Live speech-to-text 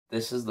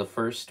This is the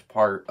first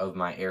part of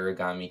my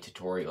Airigami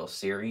tutorial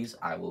series.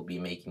 I will be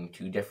making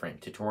two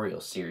different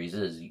tutorial series,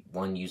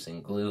 one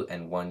using glue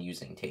and one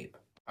using tape.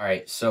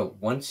 Alright, so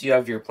once you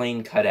have your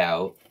plane cut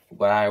out,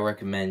 what I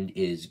recommend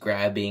is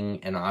grabbing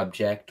an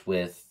object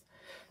with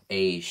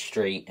a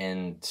straight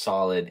and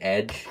solid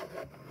edge.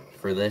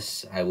 For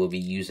this, I will be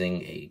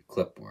using a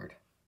clipboard.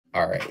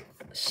 Alright,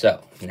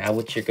 so now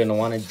what you're going to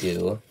want to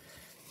do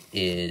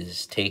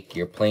is take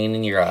your plane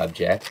and your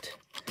object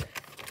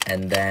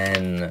and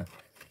then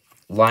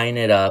line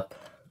it up,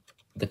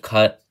 the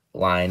cut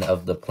line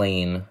of the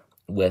plane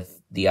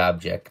with the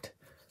object,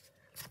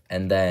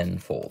 and then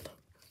fold.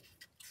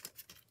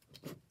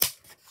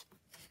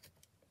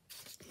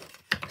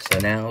 So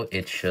now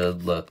it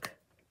should look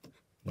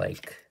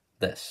like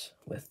this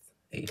with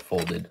a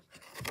folded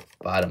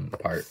bottom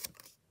part.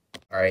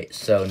 Alright,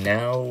 so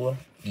now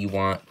you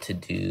want to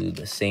do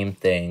the same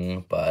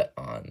thing but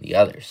on the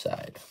other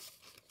side.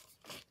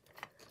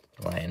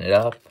 Line it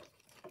up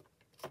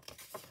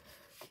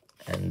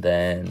and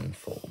then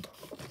fold.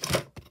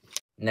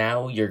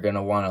 Now you're going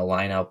to want to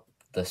line up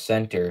the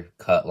center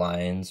cut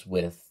lines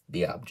with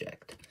the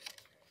object.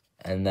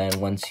 And then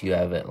once you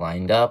have it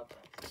lined up,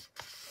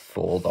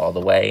 fold all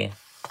the way.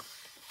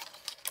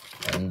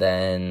 And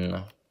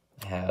then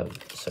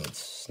so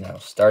it's now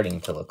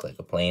starting to look like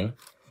a plane.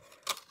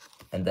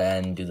 And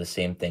then do the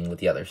same thing with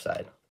the other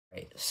side.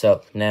 Right,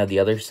 so now the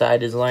other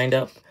side is lined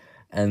up.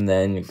 And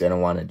then you're going to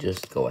want to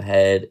just go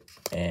ahead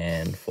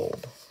and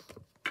fold.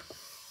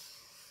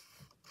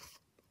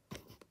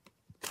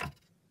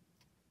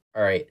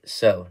 Alright,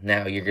 so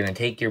now you're going to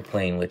take your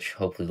plane, which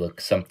hopefully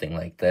looks something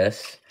like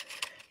this,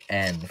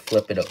 and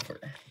flip it over.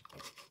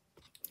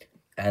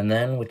 And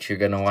then what you're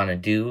going to want to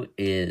do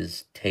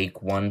is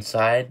take one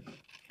side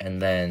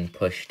and then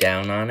push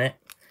down on it,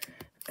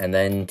 and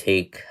then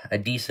take a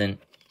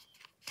decent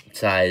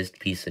sized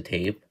piece of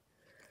tape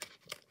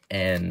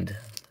and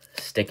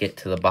stick it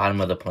to the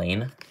bottom of the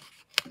plane,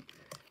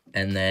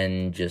 and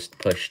then just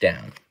push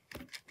down.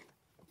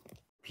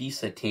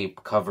 Piece of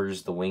tape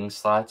covers the wing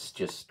slots.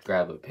 Just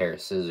grab a pair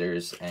of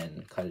scissors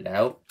and cut it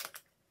out.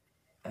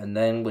 And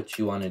then what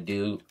you want to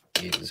do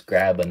is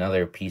grab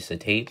another piece of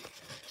tape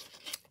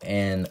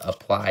and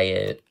apply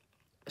it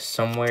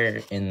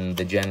somewhere in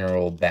the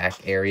general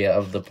back area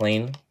of the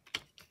plane.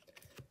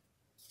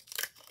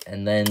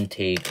 And then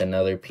take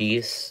another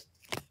piece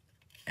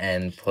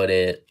and put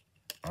it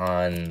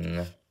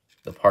on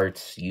the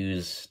parts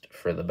used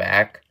for the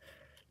back,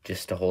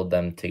 just to hold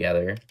them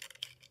together.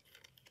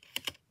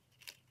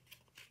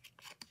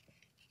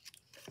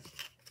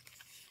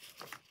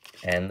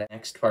 And the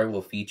next part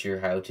will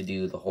feature how to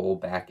do the whole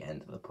back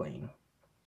end of the plane.